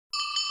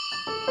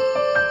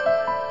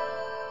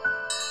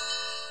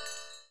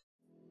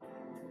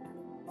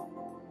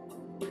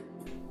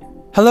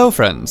Hello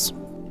friends!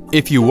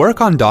 If you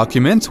work on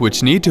documents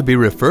which need to be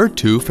referred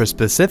to for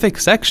specific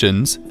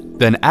sections,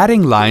 then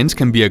adding lines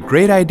can be a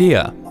great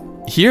idea.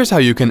 Here's how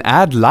you can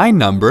add line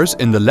numbers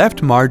in the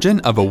left margin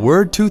of a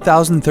Word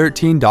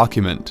 2013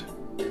 document.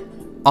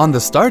 On the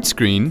Start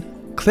screen,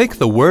 click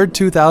the Word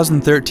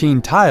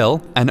 2013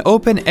 tile and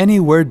open any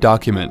Word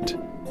document.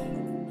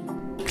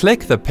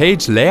 Click the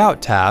Page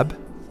Layout tab,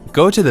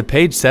 go to the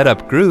Page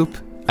Setup group,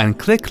 and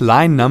click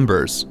Line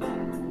Numbers.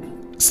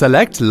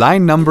 Select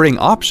line numbering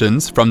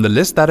options from the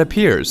list that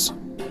appears.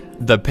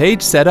 The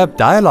Page Setup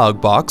dialog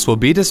box will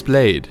be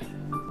displayed.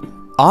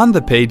 On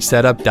the Page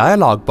Setup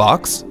dialog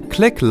box,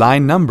 click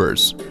Line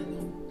Numbers.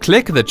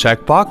 Click the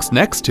checkbox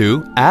next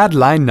to Add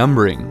Line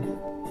Numbering.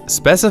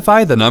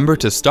 Specify the number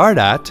to start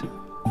at,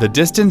 the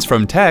distance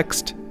from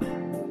text,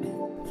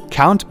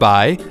 count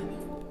by,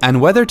 and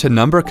whether to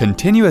number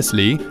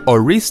continuously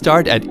or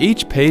restart at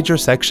each page or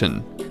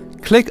section.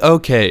 Click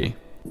OK.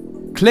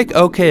 Click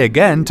OK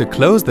again to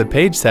close the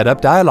Page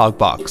Setup dialog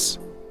box.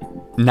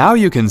 Now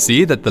you can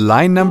see that the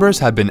line numbers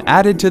have been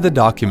added to the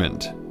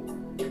document.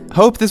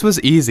 Hope this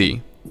was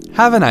easy.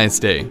 Have a nice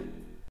day.